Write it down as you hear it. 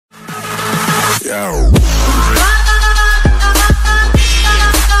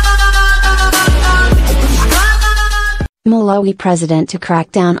Malawi president to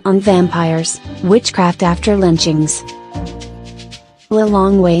crack down on vampires, witchcraft after lynchings.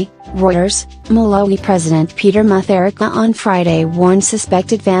 Lilongwe, Reuters. Malawi President Peter Mutharika on Friday warned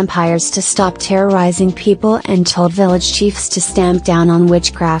suspected vampires to stop terrorizing people and told village chiefs to stamp down on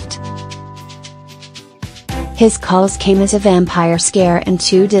witchcraft. His calls came as a vampire scare in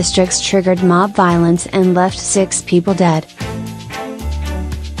 2 districts triggered mob violence and left 6 people dead.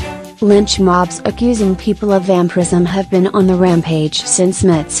 Lynch mobs accusing people of vampirism have been on the rampage since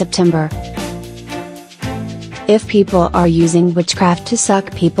mid-September. If people are using witchcraft to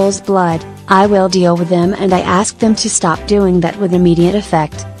suck people's blood, I will deal with them and I ask them to stop doing that with immediate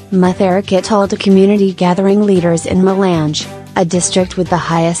effect, Mutharika told community gathering leaders in Malawi, a district with the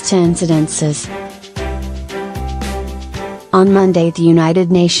highest incidences. On Monday, the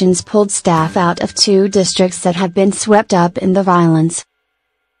United Nations pulled staff out of 2 districts that have been swept up in the violence.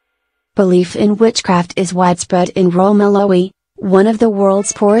 Belief in witchcraft is widespread in rural Malawi, one of the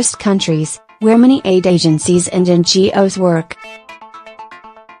world's poorest countries, where many aid agencies and NGOs work.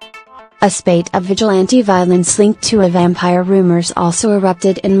 A spate of vigilante violence linked to a vampire rumors also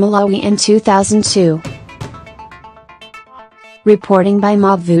erupted in Malawi in 2002. Reporting by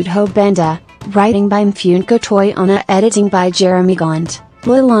Mavutho Benda, writing by Mfuneko Toyona, editing by Jeremy Gaunt.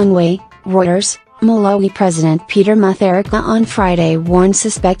 Lilongwe, Reuters. Malawi President Peter Mutharika on Friday warned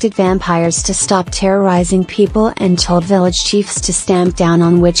suspected vampires to stop terrorizing people and told village chiefs to stamp down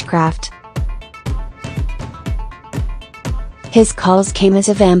on witchcraft. His calls came as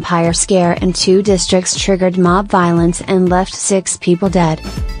a vampire scare in 2 districts triggered mob violence and left 6 people dead.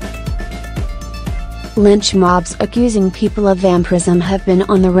 Lynch mobs accusing people of vampirism have been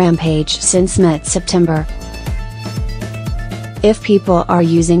on the rampage since mid-September. If people are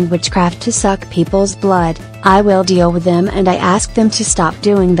using witchcraft to suck people's blood, I will deal with them and I ask them to stop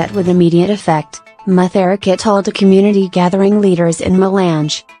doing that with immediate effect, Mutharika told community gathering leaders in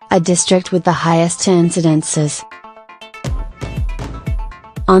Malawi, a district with the highest incidences.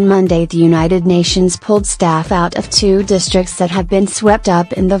 On Monday, the United Nations pulled staff out of 2 districts that have been swept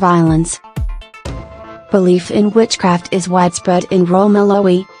up in the violence. Belief in witchcraft is widespread in rural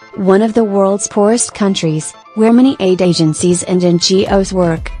Malawi, one of the world's poorest countries, where many aid agencies and NGOs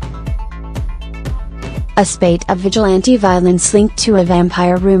work. A spate of vigilante violence linked to a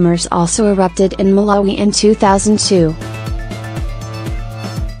vampire rumors also erupted in Malawi in 2002.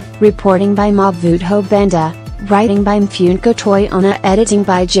 Reporting by Mavutho Benda, writing by Mfuneko Toyona, editing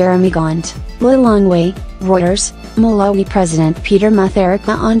by Jeremy Gaunt. Lilongwe, Reuters. Malawi President Peter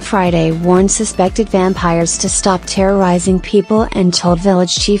Mutharika on Friday warned suspected vampires to stop terrorizing people and told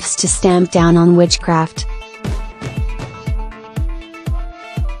village chiefs to stamp down on witchcraft.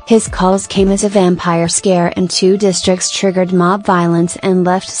 His calls came as a vampire scare in 2 districts triggered mob violence and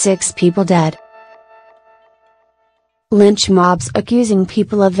left 6 people dead. Lynch mobs accusing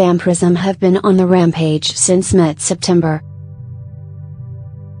people of vampirism have been on the rampage since mid-September.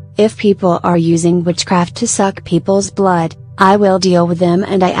 If people are using witchcraft to suck people's blood, I will deal with them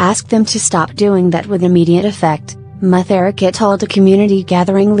and I ask them to stop doing that with immediate effect, Mutharika told community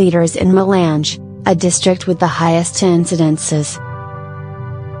gathering leaders in Malawi, a district with the highest incidences.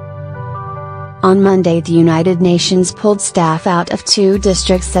 On Monday, the United Nations pulled staff out of 2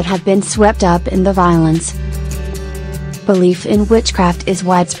 districts that have been swept up in the violence. Belief in witchcraft is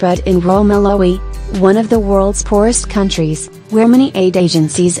widespread in rural Malawi, one of the world's poorest countries, where many aid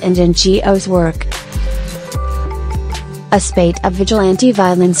agencies and NGOs work. A spate of vigilante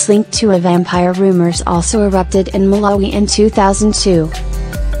violence linked to a vampire rumors also erupted in Malawi in 2002.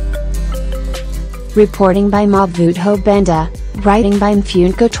 Reporting by Mavutho Benda, writing by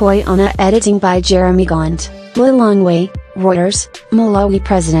Mfuneko Toyona, editing by Jeremy Gaunt. Lilongwe, Reuters. Malawi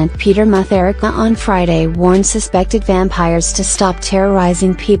President Peter Mutharika on Friday warned suspected vampires to stop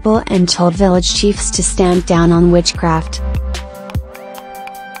terrorizing people and told village chiefs to stamp down on witchcraft.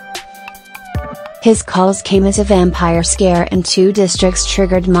 His calls came as a vampire scare in 2 districts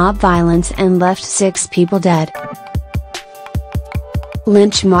triggered mob violence and left 6 people dead.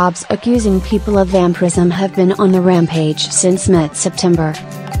 Lynch mobs accusing people of vampirism have been on the rampage since mid-September.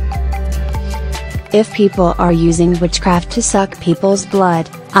 If people are using witchcraft to suck people's blood,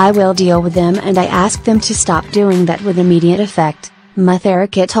 I will deal with them and I ask them to stop doing that with immediate effect,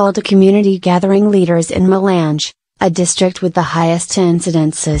 Mutharika told community gathering leaders in Malawi, a district with the highest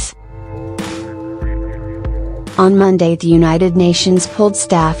incidences. On Monday, the United Nations pulled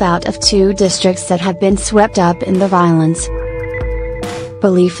staff out of 2 districts that have been swept up in the violence.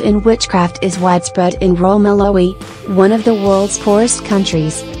 Belief in witchcraft is widespread in rural Malawi, one of the world's poorest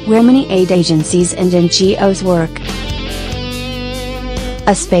countries, where many aid agencies and NGOs work.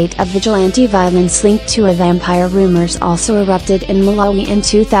 A spate of vigilante violence linked to a vampire rumors also erupted in Malawi in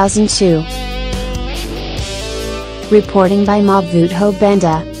 2002. Reporting by Mavuto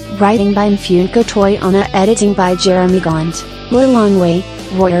Benda, writing by Mfuneko Toyona, editing by Jeremy Gaunt, Lilongwe,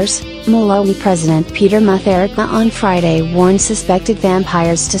 Reuters. Malawi President Peter Mutharika on Friday warned suspected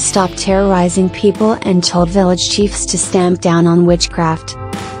vampires to stop terrorizing people and told village chiefs to stamp down on witchcraft.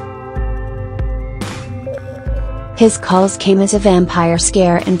 His calls came as a vampire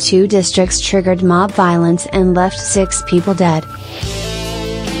scare in 2 districts triggered mob violence and left 6 people dead.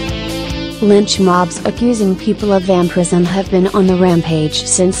 Lynch mobs accusing people of vampirism have been on the rampage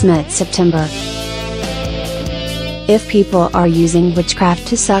since mid-September. If people are using witchcraft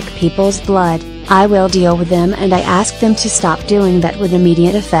to suck people's blood, I will deal with them and I ask them to stop doing that with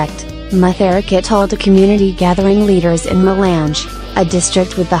immediate effect, Mutharika told the community gathering leaders in Malanje, a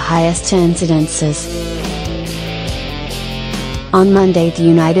district with the highest incidences. On Monday, the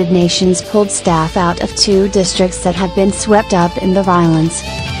United Nations pulled staff out of 2 districts that have been swept up in the violence.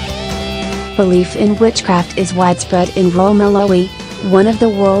 Belief in witchcraft is widespread in rural Malawi, one of the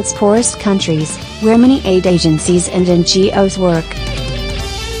world's poorest countries, where many aid agencies and NGOs work.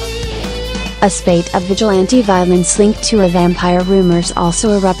 A spate of vigilante violence linked to a vampire rumors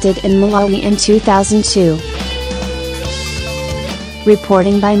also erupted in Malawi in 2002.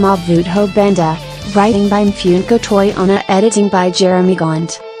 Reporting by Mavuto Benda, writing by Mfuneko Toyona, editing by Jeremy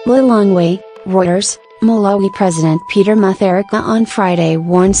Gaunt, Lilongwe, Reuters. Malawi President Peter Mutharika on Friday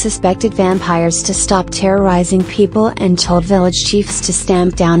warned suspected vampires to stop terrorizing people and told village chiefs to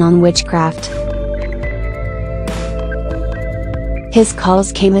stamp down on witchcraft. His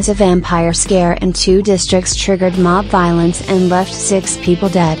calls came as a vampire scare in 2 districts triggered mob violence and left 6 people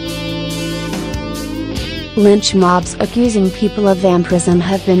dead. Lynch mobs accusing people of vampirism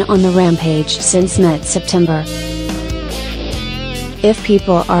have been on the rampage since mid-September. If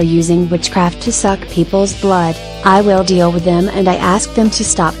people are using witchcraft to suck people's blood, I will deal with them and I ask them to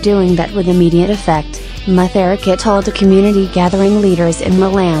stop doing that with immediate effect, Mutharika told the community gathering leaders in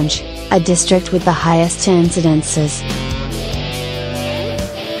Malanje, a district with the highest incidences.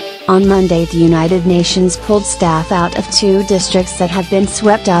 On Monday, the United Nations pulled staff out of 2 districts that have been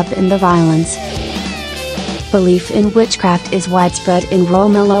swept up in the violence. Belief in witchcraft is widespread in rural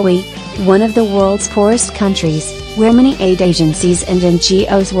Malawi, one of the world's poorest countries, where many aid agencies and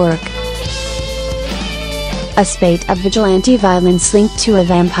NGOs work. A spate of vigilante violence linked to a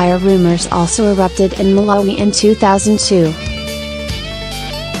vampire rumors also erupted in Malawi in 2002.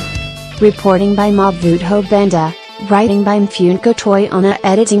 Reporting by Mavuto Benda, writing by Mfuneko Toyona,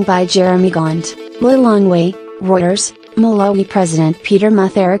 editing by Jeremy Gaunt, Lilongwe, Reuters. Malawi President Peter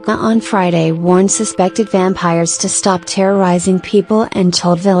Mutharika on Friday warned suspected vampires to stop terrorizing people and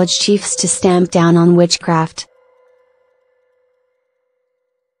told village chiefs to stamp down on witchcraft.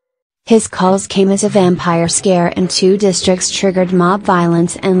 His calls came as a vampire scare in 2 districts triggered mob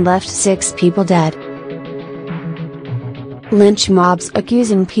violence and left 6 people dead. Lynch mobs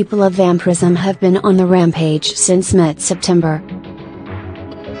accusing people of vampirism have been on the rampage since mid-September.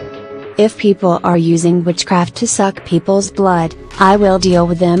 If people are using witchcraft to suck people's blood, I will deal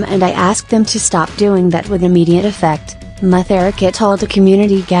with them and I ask them to stop doing that with immediate effect, Mutharika told the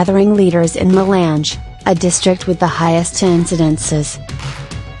community gathering leaders in Malanje, a district with the highest incidences.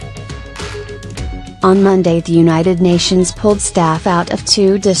 On Monday, the United Nations pulled staff out of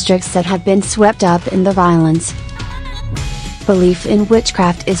 2 districts that have been swept up in the violence. Belief in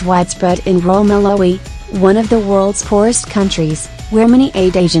witchcraft is widespread in rural Malawi, one of the world's poorest countries, where many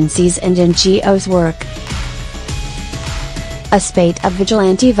aid agencies and NGOs work. A spate of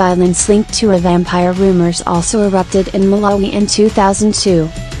vigilante violence linked to a vampire rumors also erupted in Malawi in 2002.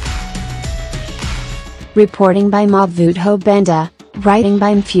 Reporting by Mavuto Benda, writing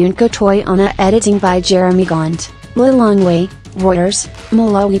by Mfuneko Toyona, editing by Jeremy Gaunt, Lilongwe, Reuters.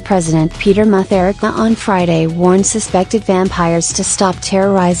 Malawi President Peter Mutharika on Friday warned suspected vampires to stop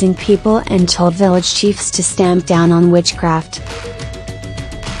terrorizing people and told village chiefs to stamp down on witchcraft.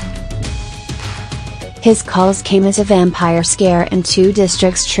 His calls came as a vampire scare in 2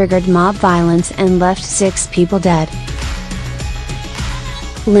 districts triggered mob violence and left 6 people dead.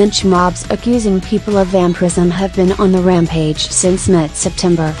 Lynch mobs accusing people of vampirism have been on the rampage since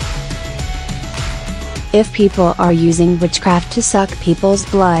mid-September. If people are using witchcraft to suck people's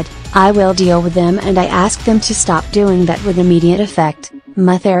blood, I will deal with them and I ask them to stop doing that with immediate effect,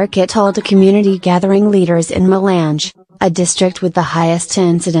 Mutharika told the community gathering leaders in Malanje, a district with the highest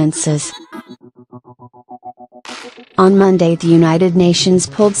incidences. On Monday, the United Nations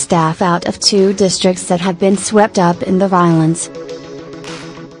pulled staff out of 2 districts that have been swept up in the violence.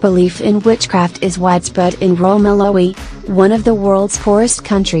 Belief in witchcraft is widespread in rural Malawi, one of the world's poorest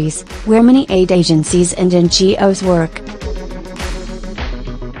countries, where many aid agencies and NGOs work.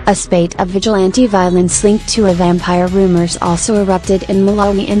 A spate of vigilante violence linked to a vampire rumors also erupted in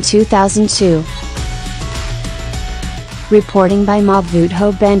Malawi in 2002. Reporting by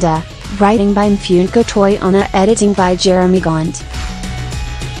Mavutho Benda, writing by Mfuneko Toyona, editing by Jeremy Gaunt.